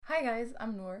Hi guys,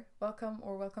 I'm Noor.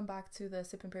 Welcome back to the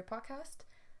Sip and Pray podcast.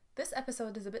 This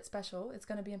episode is a bit special. It's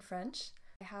going to be in French.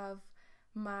 I have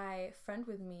my friend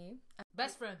with me.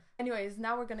 Best friend. Anyways,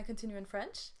 now we're going to continue in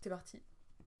French. C'est parti.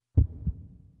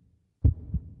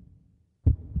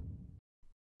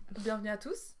 Bienvenue à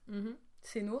tous.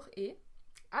 C'est Noor et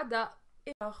Hadda.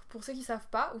 Et alors, pour ceux qui ne savent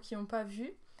pas ou qui n'ont pas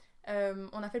vu,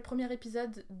 on a fait le premier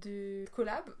épisode de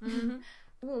collab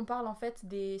où on parle en fait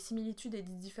des similitudes et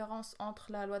des différences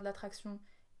entre la loi de l'attraction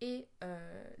et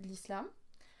l'islam.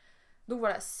 Donc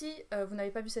voilà, si vous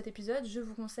n'avez pas vu cet épisode, je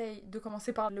vous conseille de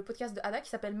commencer par le podcast de Hadda qui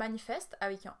s'appelle Manifeste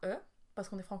avec un E, parce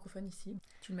qu'on est francophone ici.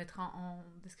 Tu le mettras en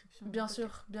description. Bien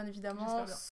sûr, bien évidemment. J'espère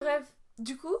bien. Bref,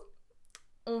 du coup,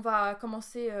 on va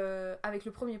commencer avec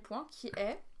le premier point qui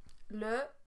est le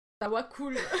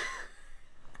tawakkul.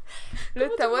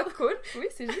 Le tawakkul, oui,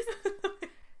 c'est juste.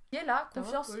 Qui est la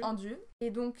confiance Tawakkul. en Dieu.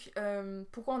 Et donc,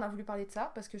 pourquoi on a voulu parler de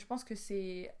ça ? Parce que je pense que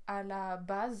c'est à la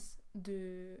base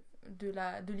de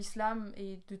l'islam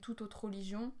et de toute autre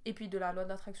religion, et puis de la loi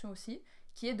d'attraction aussi,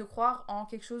 qui est de croire en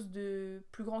quelque chose de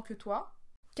plus grand que toi.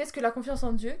 Qu'est-ce que la confiance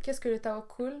en Dieu ? Qu'est-ce que le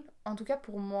tawakkul ? En tout cas,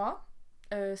 pour moi,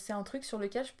 c'est un truc sur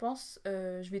lequel je pense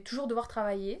je vais toujours devoir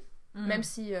travailler, même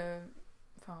si...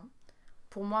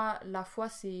 pour moi, la foi,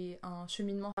 c'est un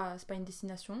cheminement, c'est pas une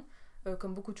destination,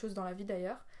 comme beaucoup de choses dans la vie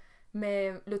d'ailleurs.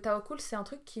 Mais le tawakkul, c'est un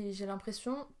truc qui, j'ai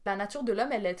l'impression, la nature de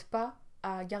l'homme, elle l'aide pas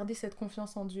à garder cette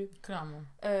confiance en Dieu. Clairement.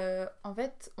 En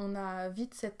fait, on a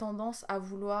vite cette tendance à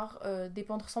vouloir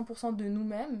dépendre 100% de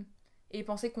nous-mêmes et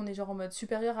penser qu'on est genre en mode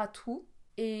supérieur à tout.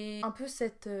 Et un peu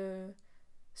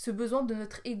ce besoin de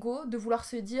notre ego de vouloir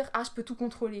se dire « Ah, je peux tout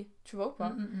contrôler », tu vois ou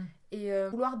pas ? Et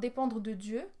vouloir dépendre de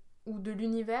Dieu ou de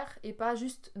l'univers et pas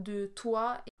juste de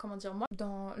toi. Comment dire, moi,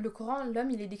 dans le Coran, l'homme,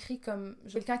 il est décrit comme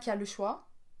quelqu'un qui a le choix,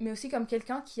 mais aussi comme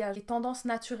quelqu'un qui a des tendances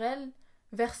naturelles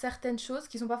vers certaines choses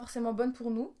qui sont pas forcément bonnes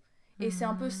pour nous. Et c'est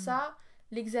un peu ça,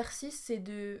 l'exercice, c'est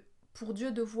pour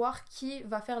Dieu de voir qui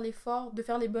va faire l'effort de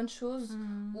faire les bonnes choses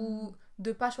ou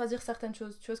de pas choisir certaines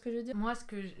choses. Tu vois ce que je veux dire ? Moi, ce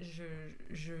que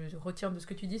je retiens de ce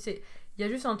que tu dis, c'est... Il y a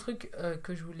juste un truc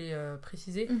que je voulais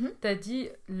préciser. T'as dit,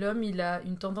 l'homme, il a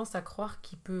une tendance à croire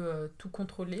qu'il peut tout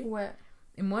contrôler. Ouais.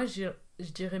 Et moi, je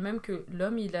dirais même que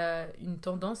l'homme, il a une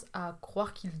tendance à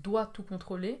croire qu'il doit tout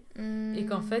contrôler et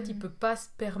qu'en fait, il peut pas se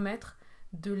permettre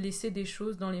de laisser des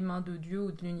choses dans les mains de Dieu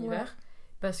ou de l'univers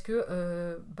parce que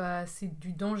c'est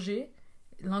du danger.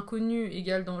 L'inconnu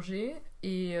égale danger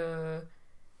et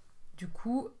du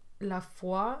coup, la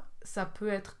foi, ça peut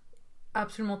être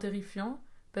absolument terrifiant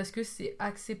parce que c'est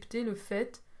accepter le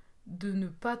fait de ne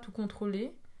pas tout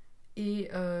contrôler et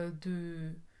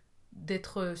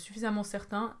d'être suffisamment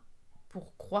certain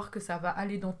pour croire que ça va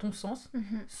aller dans ton sens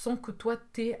sans que toi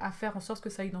t'aies à faire en sorte que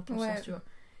ça aille dans ton sens, tu vois.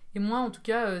 Et moi, en tout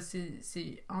cas,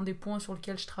 c'est un des points sur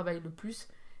lesquels je travaille le plus,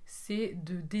 c'est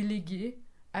de déléguer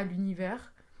à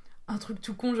l'univers un truc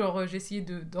tout con, genre j'ai essayé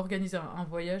d'organiser un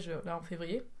voyage là en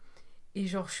février et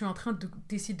genre je suis en train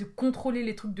d'essayer de contrôler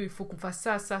les trucs il faut qu'on fasse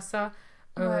ça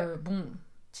bon,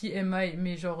 TMI,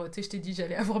 mais genre tu sais, je t'ai dit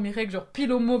j'allais avoir mes règles genre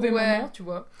pile au mauvais moment, tu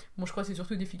vois. Bon, je crois que c'est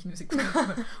surtout des filles qui nous écoutent.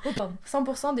 Oh, pardon.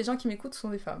 100% des gens qui m'écoutent sont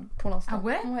des femmes pour l'instant. Ah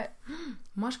ouais ? Ouais.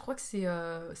 Moi je crois que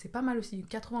c'est pas mal aussi,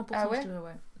 80%. Ah ouais ? Je dirais,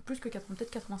 ouais. Plus que 80,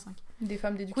 peut-être 85. Des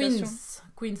femmes d'éducation.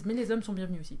 Queens, mais les hommes sont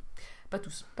bienvenus aussi. Pas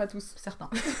tous. Pas tous. Certains.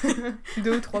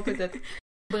 2 ou 3 peut-être.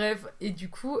 Bref, et du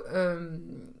coup,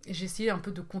 j'ai essayé un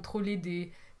peu de contrôler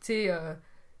des...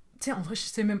 Tu sais, en vrai, je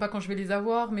sais même pas quand je vais les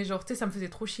avoir, mais genre, tu sais, ça me faisait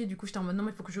trop chier. Du coup, j'étais en mode, non,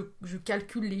 mais il faut que je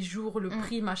calcule les jours, le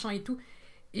prix, machin et tout.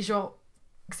 Et genre,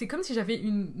 c'est comme si j'avais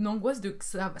une angoisse de que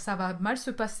ça va mal se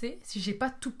passer si j'ai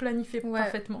pas tout planifié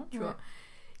parfaitement, tu vois.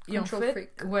 Et en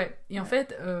fait, en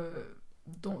fait,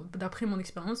 d'après mon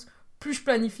expérience, plus je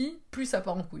planifie, plus ça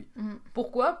part en couille.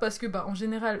 Pourquoi ? Parce que, en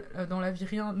général, dans la vie,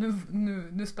 rien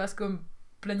ne se passe comme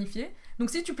planifié.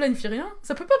 Donc, si tu planifies rien,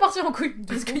 ça peut pas partir en couille,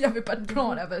 parce qu'il y avait pas de plan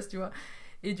à la base, tu vois.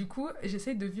 Et du coup,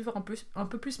 j'essaie de vivre un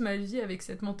peu plus ma vie avec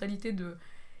cette mentalité de...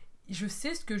 Je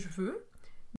sais ce que je veux,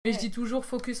 mais je dis toujours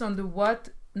focus on the what,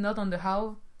 not on the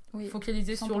how.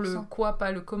 Focaliser 100%. Sur le quoi,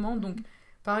 pas le comment. Donc,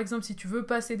 par exemple, si tu veux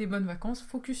passer des bonnes vacances,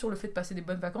 focus sur le fait de passer des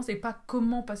bonnes vacances et pas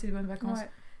comment passer des bonnes vacances.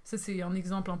 Ça, c'est un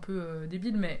exemple un peu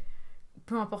débile, mais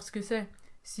peu importe ce que c'est.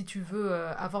 Si tu veux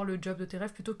avoir le job de tes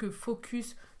rêves, plutôt que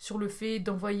focus sur le fait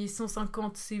d'envoyer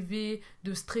 150 CV,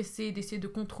 de stresser, d'essayer de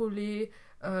contrôler,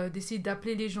 d'essayer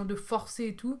d'appeler les gens, de forcer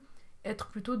et tout, être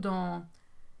plutôt dans...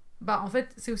 en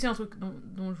fait, c'est aussi un truc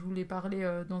dont je voulais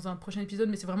parler dans un prochain épisode,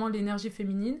 mais c'est vraiment l'énergie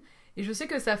féminine. Et je sais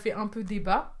que ça fait un peu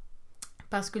débat,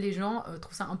 parce que les gens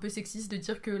trouvent ça un peu sexiste de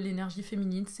dire que l'énergie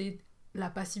féminine, c'est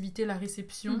la passivité, la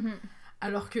réception.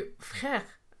 Alors que, frère,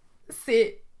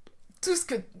 c'est tout ce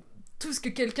que tout ce que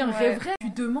quelqu'un rêverait. Tu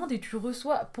demandes et tu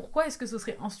reçois. Pourquoi est-ce que ce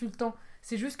serait insultant?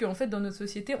 C'est juste qu'en fait, dans notre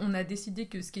société, on a décidé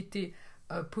que ce qui était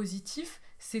positif,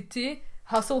 c'était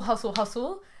hustle, hustle,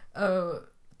 hustle,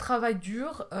 travail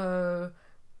dur,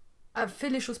 fais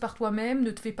les choses par toi-même,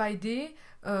 ne te fais pas aider,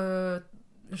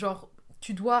 genre,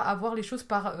 tu dois avoir les choses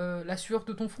par la sueur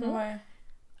de ton front. Ouais.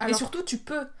 Alors... Et surtout, tu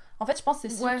peux. En fait, je pense que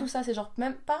c'est surtout ça, c'est genre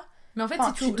même pas... Mais en fait,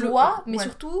 si tu dois, mais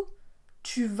surtout,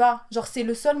 tu vas. Genre, c'est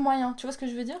le seul moyen, tu vois ce que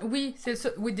je veux dire? Oui,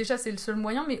 oui, déjà, c'est le seul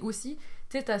moyen, mais aussi,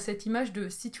 tu sais, t'as cette image de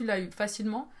si tu l'as eu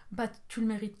facilement, bah, tu le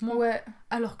mérites moins. Ouais.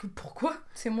 Alors que pourquoi?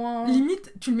 C'est moins...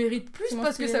 Limite, tu le mérites plus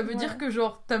parce que ça veut ouais. dire que,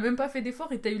 genre, t'as même pas fait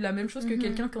d'effort et t'as eu la même chose que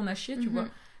quelqu'un qui en a chié, tu vois.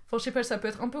 Enfin, je sais pas, ça peut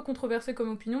être un peu controversé comme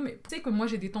opinion, mais tu sais que moi,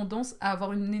 j'ai des tendances à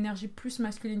avoir une énergie plus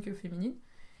masculine que féminine.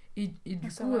 Et du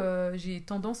coup, j'ai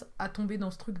tendance à tomber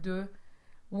dans ce truc de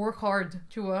work hard,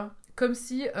 tu vois. Comme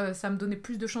si ça me donnait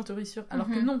plus de chance de réussir. Alors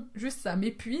que non, juste ça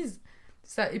m'épuise.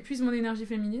 Ça épuise mon énergie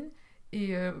féminine.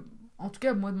 Et en tout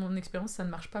cas, moi, de mon expérience, ça ne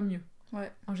marche pas mieux. Ouais.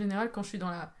 En général, quand je suis dans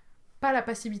la... Pas la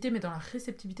passivité, mais dans la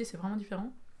réceptivité, c'est vraiment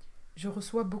différent. Je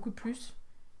reçois beaucoup plus.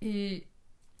 Et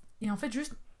en fait,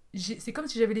 juste... C'est comme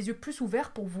si j'avais les yeux plus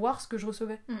ouverts pour voir ce que je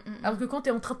recevais. Alors que quand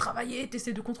t'es en train de travailler,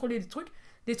 t'essaies de contrôler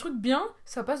des trucs bien,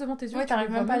 ça passe devant tes yeux. Ouais,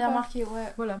 t'arrives même pas à les remarquer,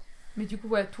 ouais. Voilà. Mais du coup,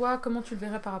 toi, comment tu le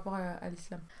verrais par rapport à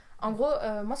l'islam? En gros,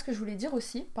 moi, ce que je voulais dire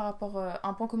aussi, par rapport à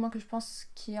un point commun que je pense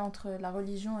qui est entre la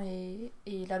religion et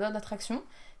la loi d'attraction,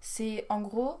 c'est en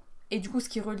gros, et du coup, ce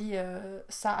qui relie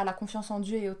ça à la confiance en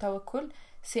Dieu et au tawakkul,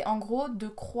 c'est en gros de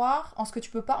croire en ce que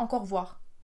tu peux pas encore voir.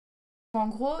 En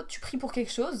gros, tu pries pour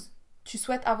quelque chose, tu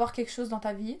souhaites avoir quelque chose dans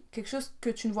ta vie, quelque chose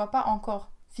que tu ne vois pas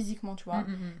encore physiquement, tu vois.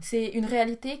 C'est une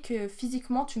réalité que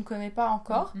physiquement, tu ne connais pas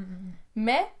encore,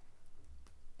 mais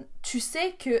tu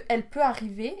sais qu'elle peut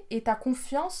arriver et t'as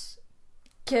confiance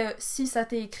que si ça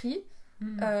t'est écrit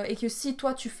et que si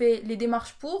toi, tu fais les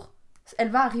démarches pour,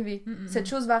 elle va arriver. Cette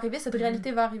chose va arriver, cette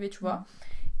réalité va arriver, tu vois.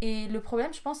 Et le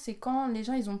problème, je pense, c'est quand les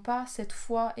gens, ils n'ont pas cette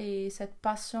foi et cette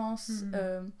patience...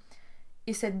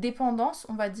 et cette dépendance,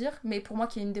 on va dire, mais pour moi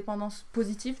qui est une dépendance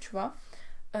positive, tu vois,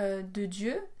 de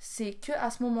Dieu, c'est que à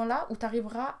ce moment-là où tu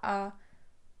arriveras à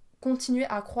continuer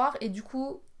à croire et du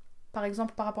coup, par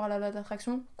exemple par rapport à la loi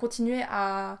d'attraction, continuer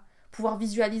à pouvoir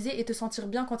visualiser et te sentir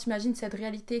bien quand tu imagines cette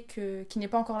réalité qui n'est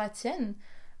pas encore la tienne,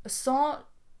 sans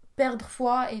perdre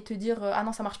foi et te dire ah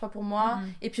non ça marche pas pour moi,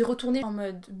 et puis retourner en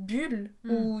mode bulle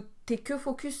où t'es que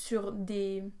focus sur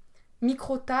des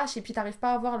micro-tâches et puis t'arrives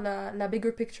pas à voir la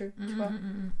bigger picture, tu vois.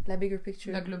 La bigger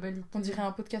picture. La globalité. On dirait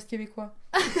un podcast québécois.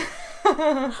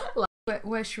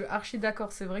 Ouais, je suis archi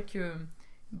d'accord. C'est vrai que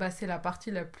c'est la partie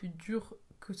la plus dure,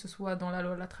 que ce soit dans la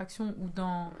loi de l'attraction ou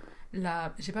dans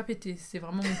la... J'ai pas pété, c'est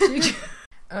vraiment mon truc.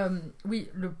 Oui,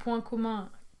 le point commun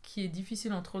qui est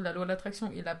difficile entre la loi de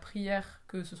l'attraction et la prière,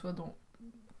 que ce soit dans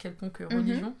quelconque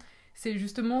religion, c'est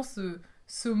justement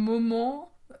ce moment...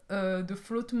 de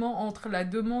flottement entre la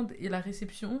demande et la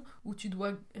réception, où tu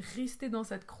dois rester dans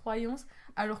cette croyance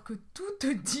alors que tout te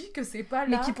dit que c'est pas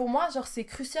là. Mais qui pour moi, genre, c'est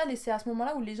crucial et c'est à ce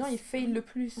moment-là où les gens ils faillent le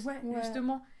plus. Ouais,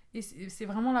 justement. Et c'est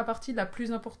vraiment la partie la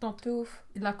plus importante. De ouf.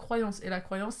 La croyance. Et la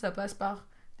croyance, ça passe par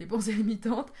des pensées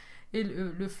limitantes. Et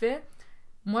le fait,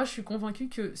 moi je suis convaincue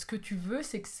que ce que tu veux,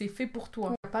 c'est que c'est fait pour toi.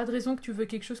 Il n'y a pas de raison que tu veux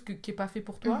quelque chose qui n'est pas fait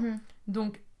pour toi.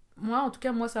 Donc, moi, en tout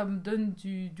cas, ça me donne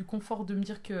du confort de me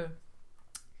dire que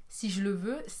si je le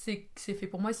veux, c'est que c'est fait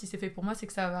pour moi. Si c'est fait pour moi, c'est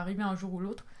que ça va arriver un jour ou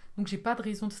l'autre. Donc, j'ai pas de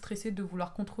raison de stresser, de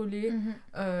vouloir contrôler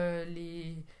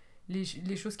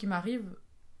les choses qui m'arrivent.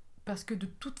 Parce que de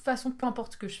toute façon, peu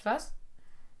importe ce que je fasse,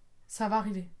 ça va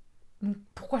arriver. Donc,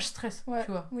 pourquoi je stresse,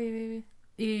 tu vois? Oui.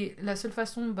 Et la seule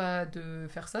façon de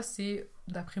faire ça, c'est,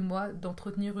 d'après moi,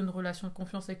 d'entretenir une relation de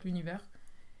confiance avec l'univers.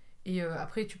 Et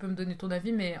après, tu peux me donner ton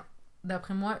avis, mais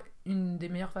d'après moi, une des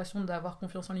meilleures façons d'avoir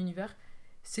confiance en l'univers,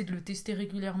 c'est de le tester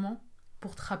régulièrement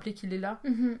pour te rappeler qu'il est là,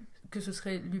 que ce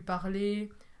serait lui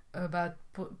parler,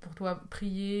 pour toi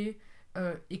prier,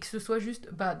 et que ce soit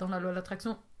juste dans la loi de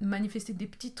l'attraction manifester des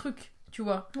petits trucs, tu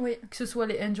vois, que ce soit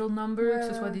les angel numbers,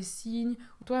 que ce soit des signes.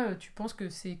 Toi, tu penses que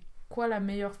c'est quoi la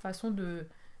meilleure façon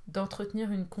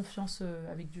d'entretenir une confiance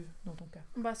avec Dieu dans ton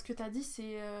cas? Ce que t'as dit,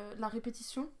 c'est la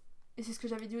répétition, et c'est ce que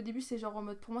j'avais dit au début, c'est genre en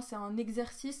mode, pour moi c'est un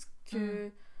exercice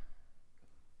que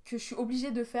je suis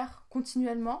obligée de faire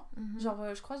continuellement.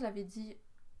 Genre, je crois que je l'avais dit,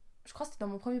 je crois que c'était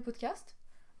dans mon premier podcast,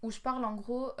 où je parle en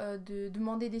gros de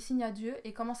demander des signes à Dieu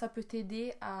et comment ça peut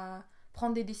t'aider à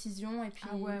prendre des décisions et puis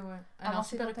alors, un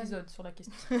super épisode sur la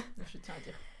question, je tiens à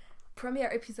dire.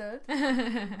 Premier épisode.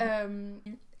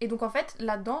 Et donc en fait,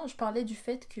 là-dedans, je parlais du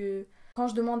fait que quand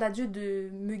je demande à Dieu de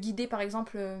me guider, par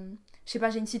exemple, je sais pas,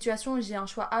 j'ai une situation, j'ai un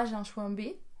choix A, j'ai un choix B,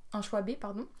 un choix B,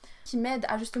 pardon, qui m'aide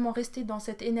à justement rester dans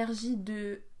cette énergie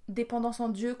de dépendance en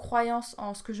Dieu, croyance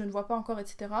en ce que je ne vois pas encore,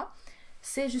 etc.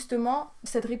 C'est justement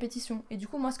cette répétition. Et du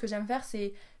coup, moi, ce que j'aime faire,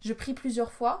 c'est je prie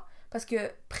plusieurs fois, parce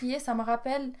que prier, ça me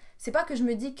rappelle, c'est pas que je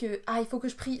me dis que il faut que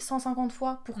je prie 150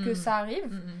 fois pour que ça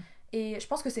arrive. Et je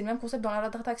pense que c'est le même concept dans la loi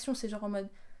d'attraction, c'est genre en mode,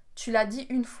 tu l'as dit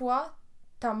une fois,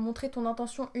 t'as montré ton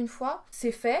intention une fois,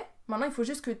 c'est fait, maintenant il faut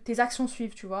juste que tes actions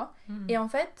suivent, tu vois. Et en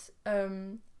fait,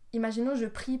 imaginons je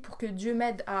prie pour que Dieu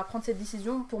m'aide à prendre cette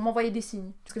décision, pour m'envoyer des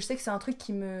signes. Parce que je sais que c'est un truc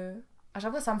qui me... À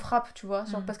chaque fois ça me frappe, tu vois,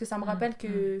 genre parce que ça me rappelle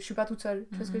que je suis pas toute seule,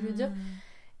 tu vois ce que je veux dire.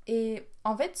 Et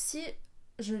en fait, si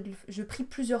je prie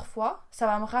plusieurs fois, ça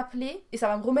va me rappeler et ça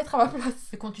va me remettre à ma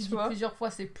place. Et quand tu dis plusieurs fois,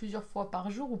 c'est plusieurs fois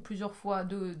par jour ou plusieurs fois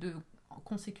de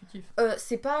consécutifs?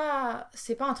 C'est pas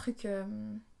un truc...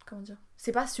 comment dire,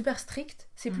 c'est pas super strict,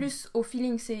 c'est plus au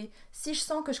feeling. C'est si je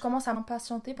sens que je commence à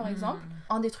m'impatienter par exemple,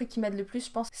 un des trucs qui m'aide le plus,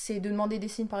 je pense, c'est de demander des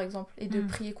signes par exemple et de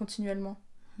prier continuellement.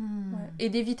 Ouais. Et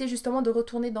d'éviter justement de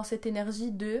retourner dans cette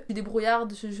énergie de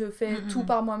débrouillarde, je fais tout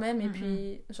par moi-même et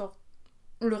puis genre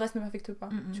le reste ne m'affecte pas,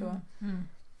 tu vois.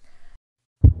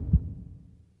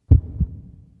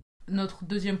 Notre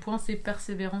deuxième point, c'est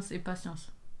persévérance et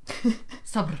patience.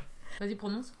 Sabr. Vas-y,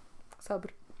 prononce. Sabr.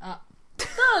 Ah.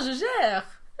 Putain, je gère.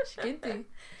 Je suis kente.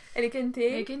 Elle est kente.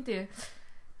 Elle est kente.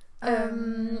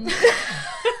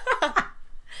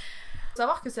 Faut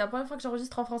savoir que c'est la première fois que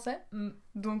j'enregistre en français.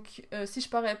 Donc, si je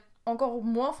parais encore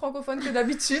moins francophone que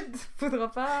d'habitude,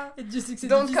 faudra pas... Et Dieu sait que c'est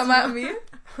Don't difficile. come at me.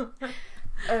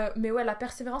 Mais ouais, la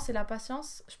persévérance et la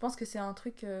patience, je pense que c'est un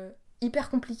truc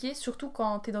hyper compliqué, surtout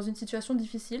quand t'es dans une situation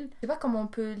difficile. Je sais pas comment on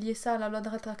peut lier ça à la loi de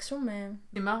l'attraction, mais...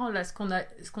 C'est marrant, là, ce qu'on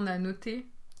a noté.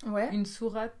 Ouais. Une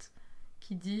sourate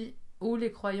qui dit « Ô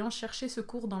les croyants, cherchez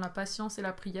secours dans la patience et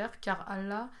la prière, car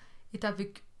Allah est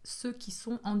avec ceux qui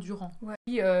sont endurants. » Ouais.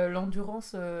 Et,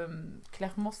 l'endurance,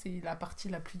 clairement, c'est la partie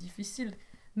la plus difficile.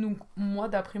 Donc, moi,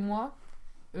 d'après moi,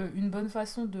 une bonne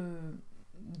façon de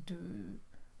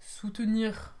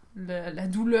soutenir la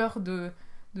douleur de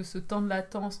ce temps de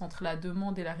latence entre la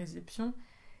demande et la réception,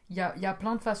 il y a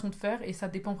plein de façons de faire et ça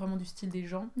dépend vraiment du style des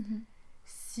gens.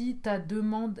 Si ta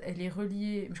demande, elle est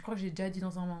reliée, je crois que j'ai déjà dit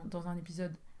dans un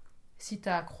épisode, si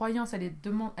ta croyance, elle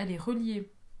est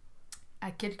reliée à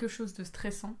quelque chose de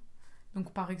stressant,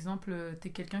 donc par exemple,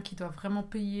 t'es quelqu'un qui doit vraiment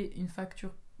payer une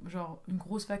facture, genre une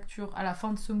grosse facture à la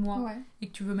fin de ce mois, et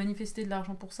que tu veux manifester de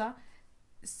l'argent pour ça,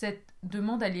 cette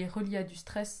demande, elle est reliée à du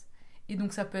stress. Et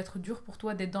donc, ça peut être dur pour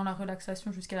toi d'être dans la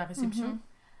relaxation jusqu'à la réception.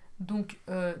 Donc,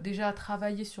 déjà,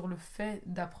 travailler sur le fait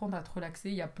d'apprendre à te relaxer.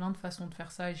 Il y a plein de façons de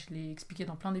faire ça et je l'ai expliqué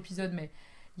dans plein d'épisodes, mais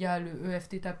il y a le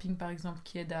EFT tapping, par exemple,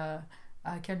 qui aide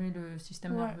à calmer le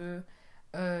système nerveux.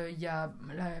 Il y a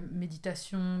la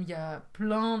méditation, il y a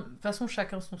plein... De toute façon,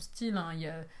 chacun son style. Hein.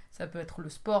 Ça peut être le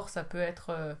sport, ça peut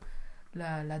être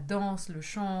la danse, le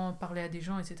chant, parler à des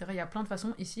gens, etc. Il y a plein de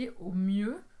façons. Ici, au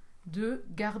mieux... de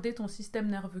garder ton système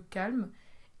nerveux calme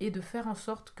et de faire en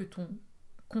sorte que ton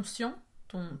conscient,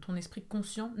 ton esprit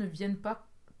conscient ne vienne pas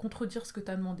contredire ce que tu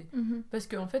as demandé. Parce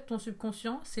qu'en fait, ton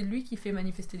subconscient, c'est lui qui fait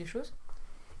manifester les choses.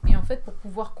 Et en fait, pour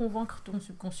pouvoir convaincre ton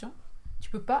subconscient,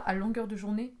 tu peux pas, à longueur de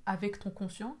journée, avec ton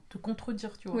conscient, te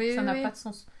contredire, tu vois. Ça n'a pas de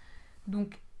sens.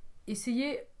 Donc,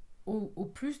 essayez au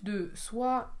plus de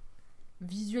soit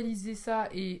visualiser ça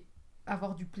et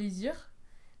avoir du plaisir,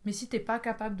 mais si t'es pas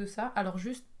capable de ça, alors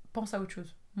juste pense à autre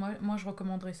chose. Moi je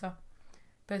recommanderais ça.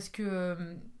 Parce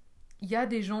que y a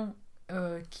des gens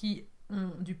qui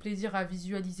ont du plaisir à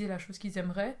visualiser la chose qu'ils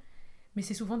aimeraient, mais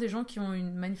c'est souvent des gens qui ont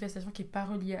une manifestation qui n'est pas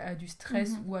reliée à du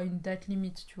stress ou à une date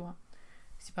limite, tu vois.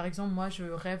 Si par exemple, moi je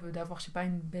rêve d'avoir, je sais pas,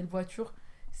 une belle voiture,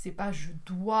 c'est pas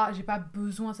j'ai pas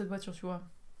besoin de cette voiture, tu vois.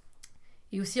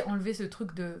 Et aussi enlever ce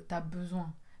truc de t'as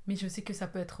besoin. Mais je sais que ça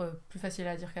peut être plus facile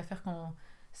à dire qu'à faire quand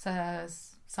ça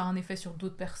a un effet sur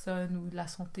d'autres personnes ou la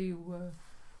santé ou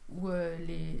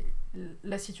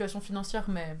la situation financière,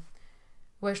 mais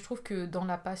ouais, je trouve que dans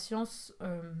la patience,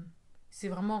 c'est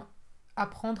vraiment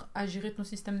apprendre à gérer ton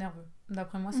système nerveux.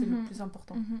 D'après moi, c'est le plus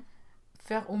important.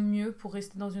 Faire au mieux pour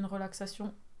rester dans une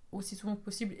relaxation aussi souvent que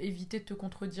possible, éviter de te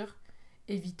contredire,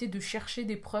 éviter de chercher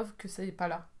des preuves que c'est pas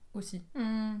là aussi.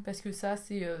 Parce que ça,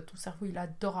 c'est ton cerveau, il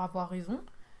adore avoir raison,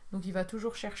 donc il va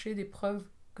toujours chercher des preuves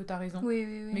que t'as raison,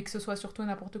 mais que ce soit surtout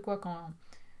n'importe quoi. Quand,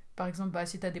 par exemple,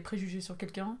 si t'as des préjugés sur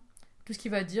quelqu'un, tout ce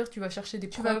qu'il va dire, tu vas chercher des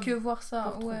preuves. Tu vas que voir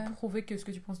ça, pour prouver que ce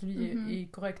que tu penses de lui est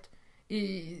correct.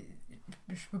 Et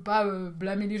je peux pas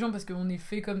blâmer les gens parce qu'on est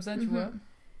fait comme ça, tu vois.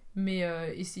 Mais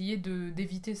essayer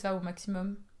d'éviter ça au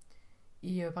maximum.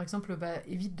 Et par exemple,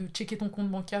 évite de checker ton compte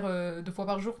bancaire 2 fois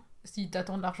par jour si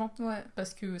t'attends de l'argent,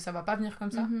 parce que ça va pas venir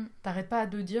comme ça. T'arrêtes pas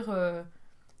de dire...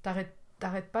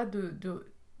 t'arrêtes pas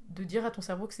de dire à ton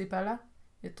cerveau que c'est pas là.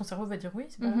 Et ton cerveau va dire oui,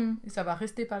 c'est pas là. Et ça va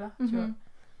rester pas là, tu vois.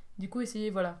 Du coup, essayez,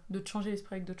 voilà, de te changer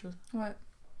l'esprit avec d'autres choses. Ouais.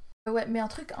 Ouais, mais un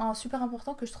truc super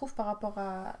important que je trouve par rapport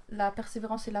à la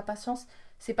persévérance et la patience,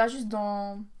 c'est pas juste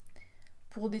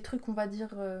pour des trucs, on va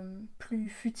dire, plus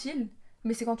futiles,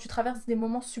 mais c'est quand tu traverses des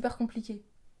moments super compliqués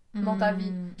dans ta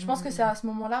vie. Je pense que c'est à ce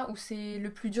moment-là où c'est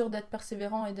le plus dur d'être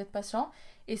persévérant et d'être patient,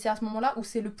 et c'est à ce moment-là où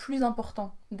c'est le plus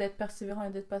important d'être persévérant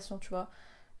et d'être patient, tu vois.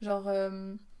 Genre,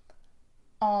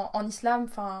 en islam,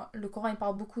 le Coran, il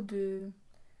parle beaucoup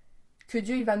que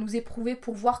Dieu, il va nous éprouver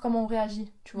pour voir comment on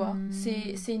réagit, tu vois.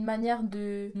 C'est une manière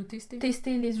de nous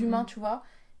tester les humains, tu vois,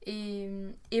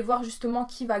 et voir justement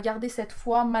qui va garder cette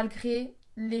foi malgré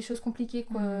les choses compliquées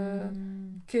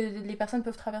que les personnes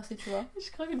peuvent traverser, tu vois.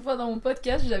 Je crois qu'une fois dans mon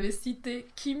podcast, j'avais cité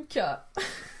Kim K.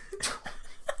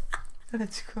 Elle a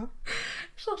dit quoi?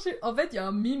 En fait, il y a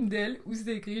un meme d'elle où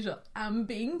c'est écrit genre I'm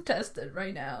being tested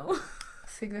right now.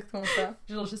 C'est exactement ça.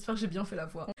 Genre, j'espère que j'ai bien fait la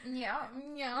voix.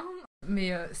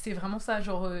 Mais c'est vraiment ça,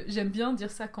 genre, j'aime bien dire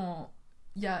ça quand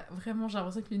il y a vraiment, j'ai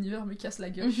l'impression que l'univers me casse la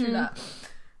gueule. Je suis là,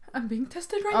 I'm being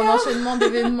tested right now. Un enchaînement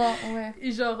d'événements, ouais.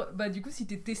 Et genre, bah du coup, si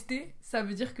t'es testé, ça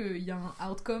veut dire qu'il y a un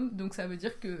outcome, donc ça veut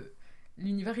dire que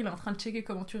l'univers, il est en train de checker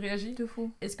comment tu réagis. De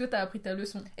fou. Est-ce que t'as appris ta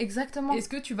leçon? Exactement. Est-ce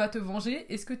que tu vas te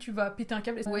venger? Est-ce que tu vas péter un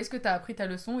câble? Ou est-ce que t'as appris ta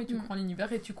leçon et tu crois en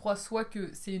l'univers et tu crois soit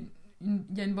que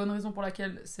il y a une bonne raison pour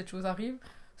laquelle cette chose arrive,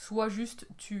 soit juste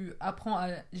tu apprends à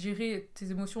gérer tes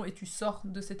émotions et tu sors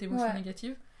de cette émotion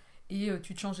négative et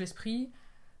tu te changes l'esprit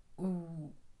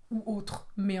ou autre.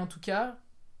 Mais en tout cas,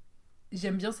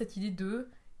 j'aime bien cette idée de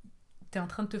t'es en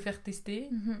train de te faire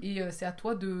tester et c'est à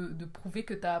toi de prouver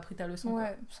que t'as appris ta leçon.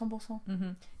 Ouais, 100%.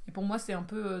 Et pour moi, c'est un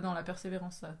peu dans la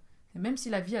persévérance, ça. Et même si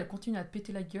la vie, elle continue à te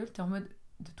péter la gueule, t'es en mode,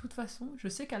 de toute façon, je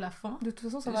sais qu'à la fin, de toute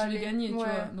façon, ça va je vais aller. gagner, tu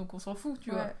vois. Donc on s'en fout,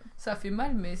 tu vois. Ça fait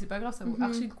mal, mais c'est pas grave, ça vaut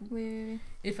archi le coup. Oui. Et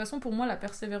de toute façon, pour moi, la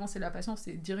persévérance et la patience,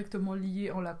 c'est directement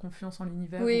lié en la confiance en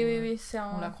l'univers. Oui,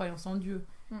 en la croyance en Dieu.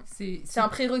 C'est un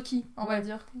prérequis, on va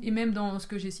dire. Et même dans ce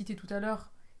que j'ai cité tout à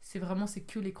l'heure, c'est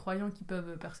que les croyants qui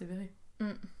peuvent persévérer.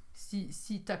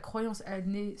 Si ta croyance, elle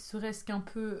n'est serait-ce qu'un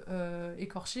peu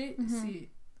écorchée, c'est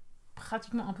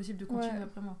pratiquement impossible de continuer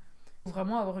d'après moi. Faut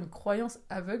vraiment avoir une croyance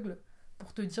aveugle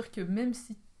pour te dire que même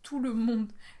si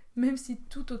même si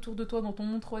tout autour de toi dans ton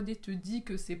monde 3D te dit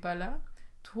que c'est pas là,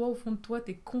 toi au fond de toi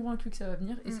t'es convaincu que ça va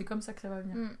venir et c'est comme ça que ça va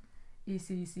venir. Et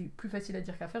c'est plus facile à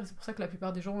dire qu'à faire et c'est pour ça que la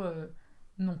plupart des gens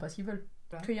n'ont pas ce qu'ils veulent.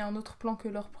 Qu'il y a un autre plan que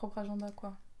leur propre agenda,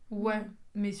 quoi. Ouais,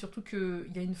 mais surtout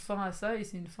qu'il y a une fin à ça et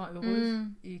c'est une fin heureuse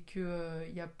et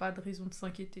qu'il n'y a pas de raison de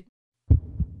s'inquiéter.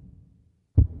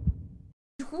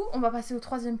 Du coup, on va passer au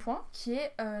troisième point qui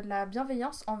est la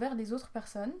bienveillance envers les autres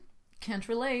personnes. Can't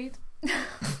relate.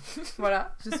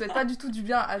 Voilà, je souhaite pas du tout du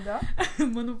bien à Hadda.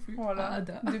 Moi non plus. Voilà,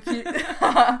 Hadda.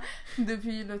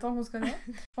 Depuis le temps qu'on se connaît.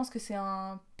 Je pense que c'est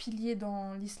un pilier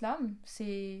dans l'islam.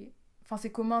 C'est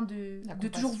commun de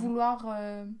toujours vouloir,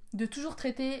 de toujours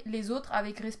traiter les autres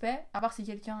avec respect, à part si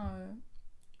quelqu'un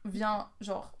vient,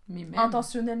 genre,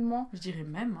 intentionnellement. Je dirais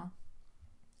même. Hein.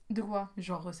 De quoi?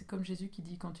 Genre, c'est comme Jésus qui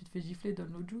dit quand tu te fais gifler,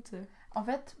 donne l'autre joue, tu sais. En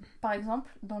fait, par exemple,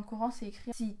 dans le Coran, c'est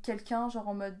écrit si quelqu'un, genre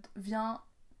en mode, vient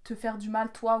te faire du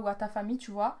mal, toi ou à ta famille,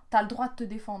 tu vois, t'as le droit de te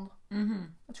défendre.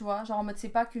 Tu vois, genre en mode, c'est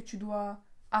pas que tu dois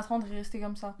attendre et rester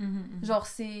comme ça. Genre,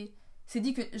 c'est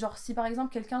dit que, genre, si par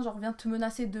exemple quelqu'un genre vient te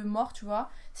menacer de mort, tu vois,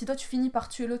 si toi tu finis par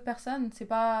tuer l'autre personne, c'est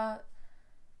pas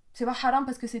haram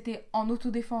parce que c'était en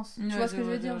autodéfense. Tu vois ce que je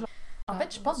veux dire, genre. En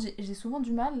fait, je pense que j'ai souvent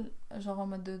du mal, genre en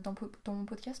mode dans mon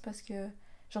podcast, parce que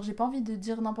genre j'ai pas envie de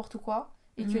dire n'importe quoi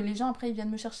et que les gens après ils viennent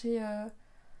me chercher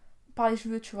par les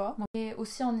cheveux, tu vois. Et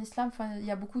aussi en islam, il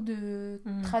y a beaucoup de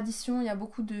traditions, il y a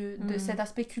beaucoup de cet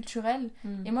aspect culturel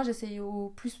et moi j'essaye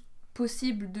au plus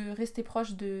possible de rester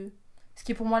proche de ce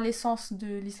qui est pour moi l'essence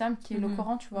de l'islam, qui est le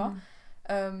Coran, tu vois.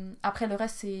 Après le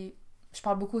reste, je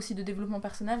parle beaucoup aussi de développement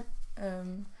personnel,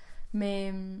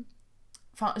 mais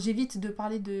enfin j'évite de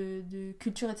parler de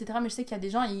culture, etc., mais je sais qu'il y a des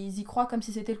gens, ils y croient comme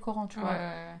si c'était le Coran, tu vois.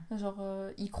 Genre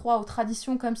ils croient aux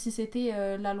traditions comme si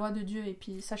c'était la loi de Dieu, et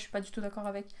puis ça je suis pas du tout d'accord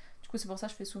avec. Du coup c'est pour ça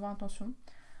que je fais souvent attention.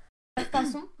 De toute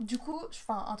façon, du coup,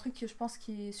 un truc que je pense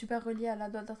qui est super relié à la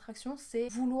loi d'attraction, c'est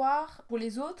vouloir pour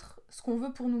les autres ce qu'on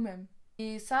veut pour nous-mêmes.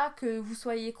 Et ça, que vous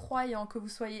soyez croyant, que vous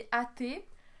soyez athée,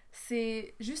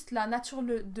 c'est juste la nature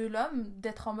de l'homme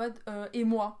d'être en mode et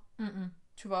moi,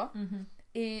 tu vois.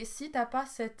 Et si t'as pas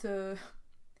cette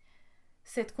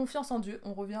confiance en Dieu,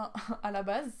 on revient à la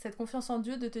base, cette confiance en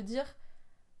Dieu de te dire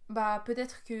bah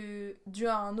peut-être que Dieu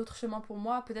a un autre chemin pour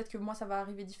moi, peut-être que moi ça va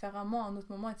arriver différemment à un autre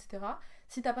moment, etc.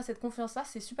 Si t'as pas cette confiance-là,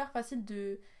 c'est super facile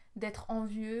d'être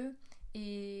envieux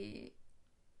et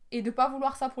de pas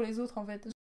vouloir ça pour les autres, en fait.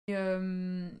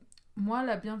 moi,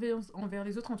 la bienveillance envers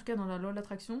les autres, en tout cas dans la loi de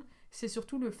l'attraction, c'est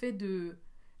surtout le fait de...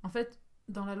 En fait,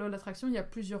 dans la loi de l'attraction, il y a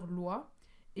plusieurs lois.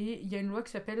 Et il y a une loi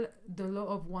qui s'appelle The Law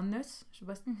of Oneness. Je sais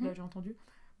pas si tu l'as déjà entendu.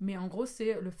 Mais en gros,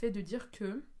 c'est le fait de dire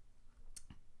que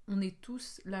on est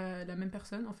tous la même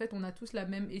personne. En fait, on a tous la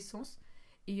même essence.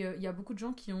 Et il y a beaucoup de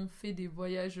gens qui ont fait des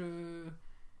voyages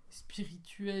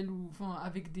spirituels ou enfin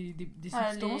avec des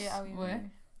substances. Ouais.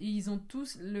 Et ils ont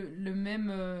tous le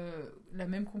même, la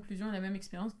même conclusion et la même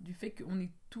expérience du fait qu'on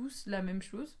est tous la même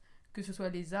chose. Que ce soit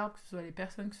les arbres, que ce soit les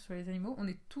personnes, que ce soit les animaux. On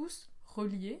est tous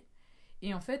reliés.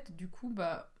 Et en fait, du coup,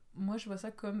 bah, moi, je vois ça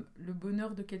comme le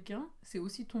bonheur de quelqu'un, c'est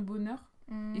aussi ton bonheur.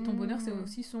 Et ton bonheur, c'est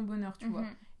aussi son bonheur, tu vois.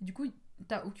 Et du coup,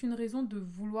 t'as aucune raison de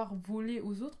vouloir voler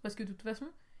aux autres, parce que de toute façon,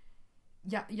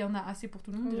 il y en a assez pour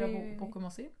tout le monde, déjà, pour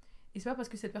commencer. Et c'est pas parce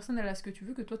que cette personne, elle a ce que tu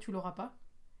veux, que toi, tu l'auras pas.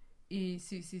 Et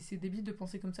c'est débile de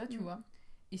penser comme ça, tu vois.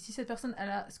 Et si cette personne, elle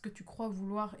a ce que tu crois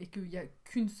vouloir et qu'il y a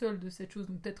qu'une seule de cette chose,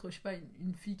 donc peut-être, je sais pas,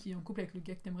 une fille qui est en couple avec le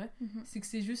gars que t'aimerais, c'est que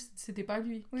c'est juste, c'était pas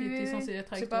lui qui était censé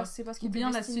être avec toi. C'est pas ce ou bien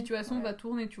la situation va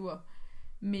tourner, tu vois.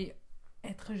 Mais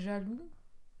être jaloux,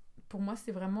 pour moi,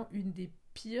 c'est vraiment une des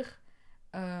pires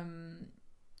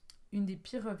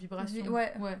vibrations.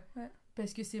 Ouais.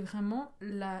 Parce que c'est vraiment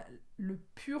le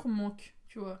pur manque,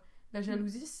 tu vois. La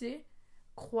jalousie, c'est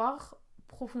croire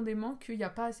profondément qu'il n'y a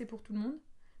pas assez pour tout le monde.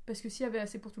 Parce que s'il y avait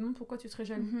assez pour tout le monde, pourquoi tu serais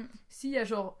jaloux ? S'il y a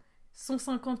genre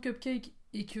 150 cupcakes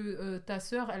et que ta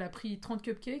sœur, elle a pris 30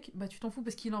 cupcakes, bah tu t'en fous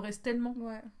parce qu'il en reste tellement.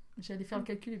 J'allais faire le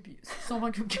calcul et puis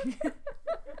 120 cupcakes.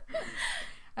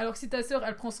 Alors que si ta sœur,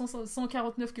 elle prend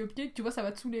 149 cupcakes, tu vois, ça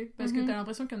va te saouler. Parce que t'as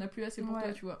l'impression qu'il n'y en a plus assez pour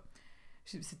toi, tu vois.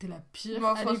 C'était la pire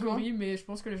allégorie, mais je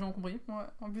pense que les gens ont compris.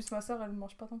 En plus, ma sœur, elle ne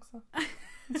mange pas tant que ça.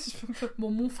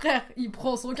 Bon, mon frère, il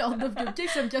prend 149 cupcakes,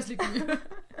 ça me casse les couilles.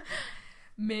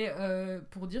 Mais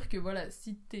pour dire que voilà,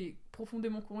 si t'es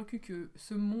profondément convaincu que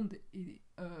ce monde est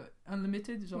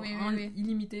unlimited, genre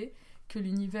illimité, que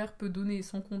l'univers peut donner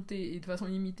sans compter et de façon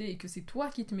illimitée et que c'est toi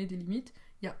qui te mets des limites,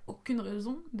 il n'y a aucune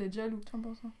raison d'être jaloux.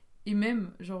 100%. Et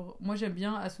même, genre, moi j'aime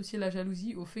bien associer la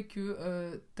jalousie au fait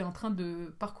que t'es en train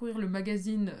de parcourir le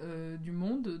magazine du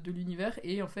monde, de l'univers,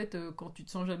 et en fait, quand tu te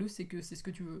sens jaloux, c'est que c'est ce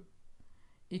que tu veux.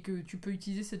 Et que tu peux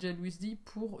utiliser cette jalousie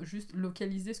pour juste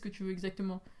localiser ce que tu veux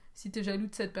exactement. Si t'es jaloux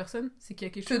de cette personne, c'est qu'il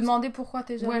y a quelque chose... Te demander pourquoi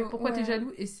t'es jaloux. Ouais, pourquoi t'es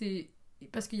jaloux, et c'est...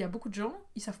 Parce qu'il y a beaucoup de gens,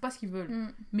 ils savent pas ce qu'ils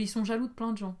veulent, mais ils sont jaloux de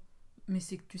plein de gens. Mais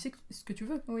c'est que tu sais ce que tu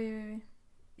veux. Oui.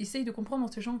 Essaye de comprendre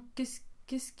dans ces gens, qu'est-ce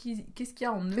qu'il y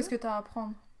a en eux... Qu'est-ce que t'as à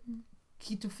apprendre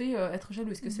qui te fait être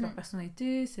jaloux. Est-ce que c'est leur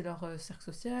personnalité, c'est leur cercle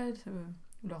social,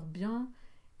 leur bien,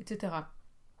 etc.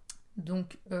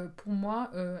 Donc, pour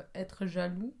moi, être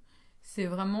jaloux, c'est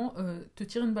vraiment te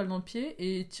tirer une balle dans le pied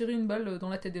et tirer une balle dans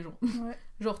la tête des gens.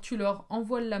 Genre, tu leur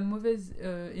envoies la mauvaise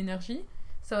énergie,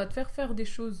 ça va te faire des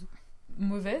choses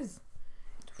mauvaises,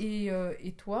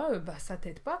 et toi, bah, ça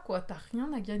t'aide pas, quoi. T'as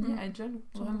rien à gagner à être jaloux,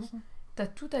 vraiment. T'as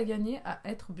tout à gagner à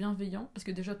être bienveillant, parce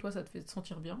que déjà, toi, ça te fait te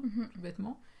sentir bien, tout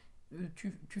bêtement.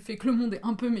 Tu fais que le monde est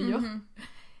un peu meilleur.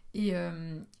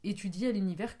 Et tu dis à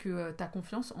l'univers que t'as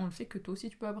confiance en le fait que toi aussi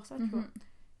tu peux avoir ça, tu vois.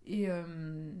 Et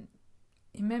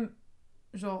même,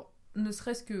 genre, ne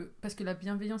serait-ce que... Parce que la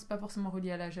bienveillance n'est pas forcément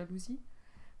reliée à la jalousie,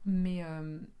 mais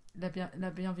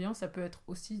la bienveillance, ça peut être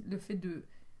aussi le fait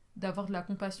d'avoir de la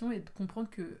compassion et de comprendre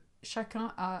que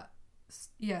chacun a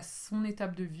son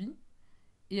étape de vie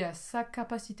et a sa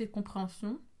capacité de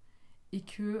compréhension. Et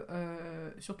que,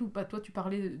 surtout, bah, toi, tu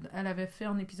parlais... Elle avait fait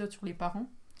un épisode sur les parents.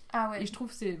 Et je trouve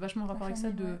que c'est vachement en rapport avec ça,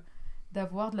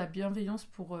 d'avoir de la bienveillance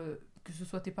pour que ce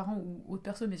soit tes parents ou autres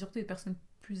personnes, mais surtout des personnes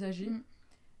plus âgées,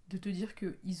 de te dire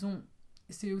que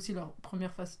c'est aussi leur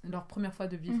première fois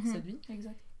de vivre cette vie.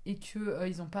 Exact. Et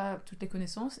qu'ils n'ont pas toutes les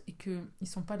connaissances, et qu'ils ne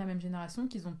sont pas de la même génération,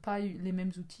 qu'ils n'ont pas eu les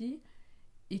mêmes outils,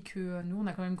 et que nous, on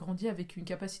a quand même grandi avec une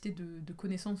capacité de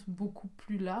connaissance beaucoup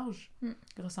plus large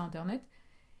grâce à Internet.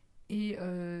 Et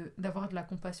d'avoir de la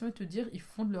compassion et te dire ils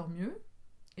font de leur mieux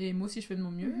et moi aussi je fais de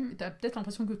mon mieux et t'as peut-être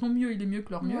l'impression que ton mieux il est mieux que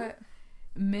leur mieux,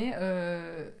 mais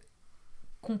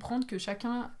comprendre que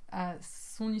chacun a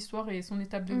son histoire et son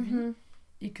étape de vie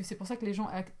et que c'est pour ça que les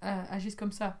gens agissent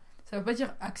comme ça veut pas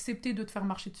dire accepter de te faire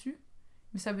marcher dessus,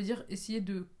 mais ça veut dire essayer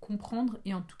de comprendre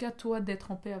et en tout cas toi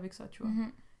d'être en paix avec ça, tu vois.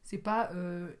 C'est pas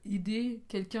aider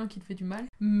quelqu'un qui te fait du mal,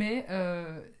 mais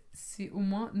c'est au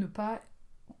moins ne pas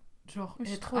genre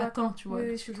être atteint, tu vois.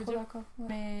 Oui, je suis trop d'accord.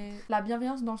 Mais la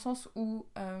bienveillance dans le sens où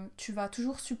tu vas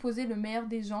toujours supposer le meilleur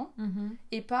des gens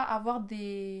et pas avoir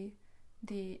tu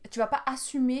vas pas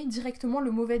assumer directement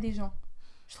le mauvais des gens.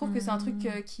 Je trouve que c'est un truc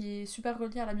qui est super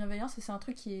relié à la bienveillance et c'est un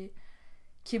truc qui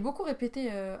est beaucoup répété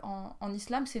en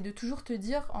islam, c'est de toujours te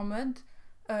dire en mode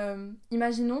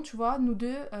imaginons, tu vois, nous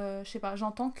deux, je sais pas,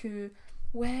 j'entends que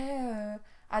ouais,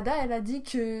 Hadda, elle a dit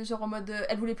que, genre en mode,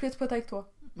 elle voulait plus être pote avec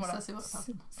toi. Voilà. Ça, c'est vrai.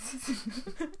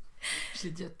 Je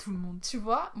l'ai dit à tout le monde. Tu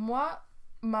vois, moi,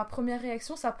 ma première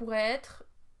réaction, ça pourrait être...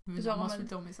 Venir genre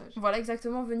m'insulter en message. Voilà,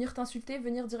 exactement, venir t'insulter,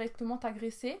 venir directement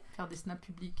t'agresser. Faire des snaps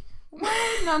publics. Ouais,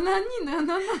 nanani,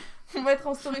 nanana. On va être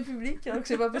en story publique, alors que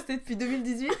j'ai pas posté depuis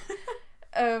 2018.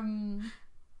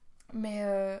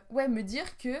 Ouais, me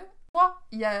dire que soit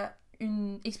il y a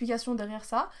une explication derrière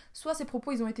ça, soit ses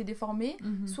propos ils ont été déformés,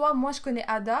 soit moi je connais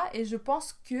Hadda et je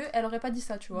pense qu'elle aurait pas dit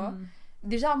ça, tu vois.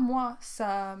 Déjà, moi,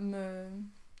 ça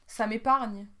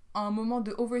m'épargne un moment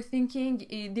de overthinking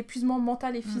et d'épuisement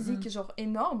mental et physique genre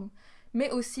énorme, mais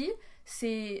aussi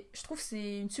je trouve que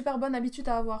c'est une super bonne habitude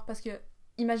à avoir parce que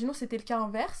imaginons c'était le cas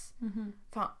inverse,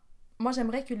 enfin moi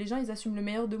j'aimerais que les gens ils assument le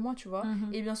meilleur de moi, tu vois,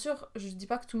 et bien sûr je dis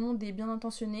pas que tout le monde est bien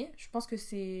intentionné, je pense que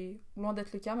c'est loin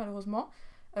d'être le cas malheureusement,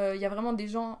 il y a vraiment des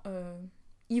gens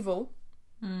evil,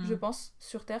 je pense,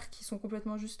 sur Terre qui sont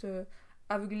complètement juste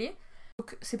aveuglés.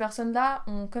 Donc ces personnes-là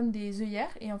ont comme des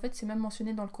œillères et en fait c'est même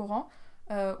mentionné dans le Coran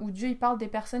où Dieu il parle des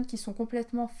personnes qui sont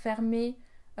complètement fermées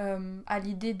à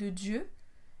l'idée de Dieu.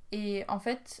 Et en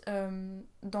fait,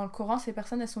 dans le Coran, ces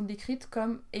personnes, elles sont décrites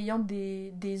comme ayant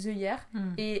des œillères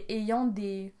et ayant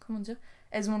des... Comment dire,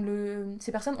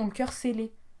 ces personnes ont le cœur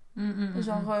scellé.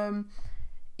 Genre...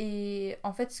 et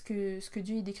en fait, ce que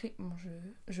Dieu il décrit... Bon,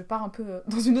 je pars un peu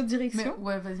dans une autre direction.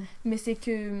 Ouais, vas-y. Mais c'est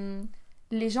que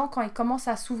les gens, quand ils commencent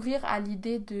à s'ouvrir à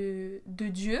l'idée de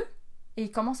Dieu, et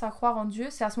ils commencent à croire en Dieu,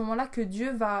 c'est à ce moment-là que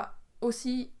Dieu va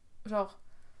aussi, genre...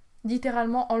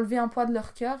 littéralement enlever un poids de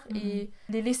leur cœur et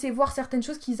les laisser voir certaines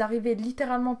choses qu'ils arrivaient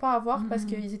littéralement pas à voir parce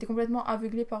qu'ils étaient complètement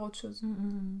aveuglés par autre chose.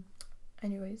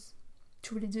 Anyways,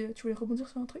 tu voulais rebondir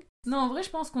sur un truc? Non, en vrai je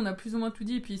pense qu'on a plus ou moins tout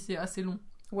dit et puis c'est assez long.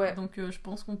 Ouais. Donc je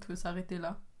pense qu'on peut s'arrêter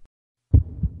là.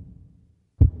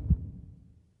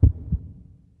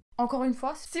 Encore une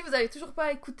fois, si vous avez toujours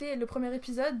pas écouté le premier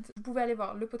épisode, vous pouvez aller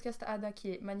voir le podcast Hadda qui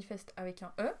est manifeste avec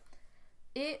un E,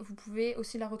 et vous pouvez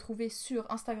aussi la retrouver sur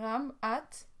Instagram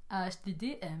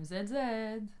HDDMZZ.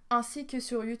 ainsi que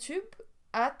sur YouTube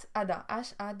 @Hadda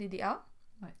HADDA.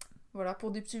 Ouais. Voilà, pour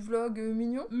des petits vlogs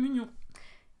mignons.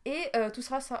 Et tout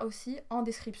sera ça aussi en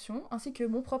description, ainsi que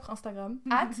mon propre Instagram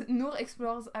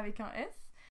 @NourExplores avec un S.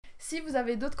 Si vous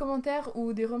avez d'autres commentaires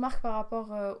ou des remarques par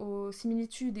rapport aux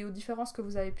similitudes et aux différences que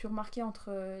vous avez pu remarquer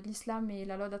entre l'islam et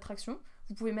la loi d'attraction,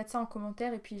 vous pouvez mettre ça en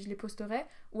commentaire et puis je les posterai,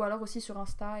 ou alors aussi sur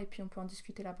Insta et puis on peut en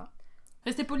discuter là-bas.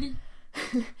 Restez polis.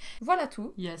 Voilà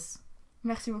tout. Yes.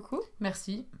 Merci beaucoup.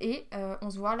 Merci. Et on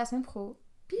se voit la semaine pro.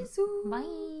 Bisous.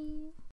 Bye.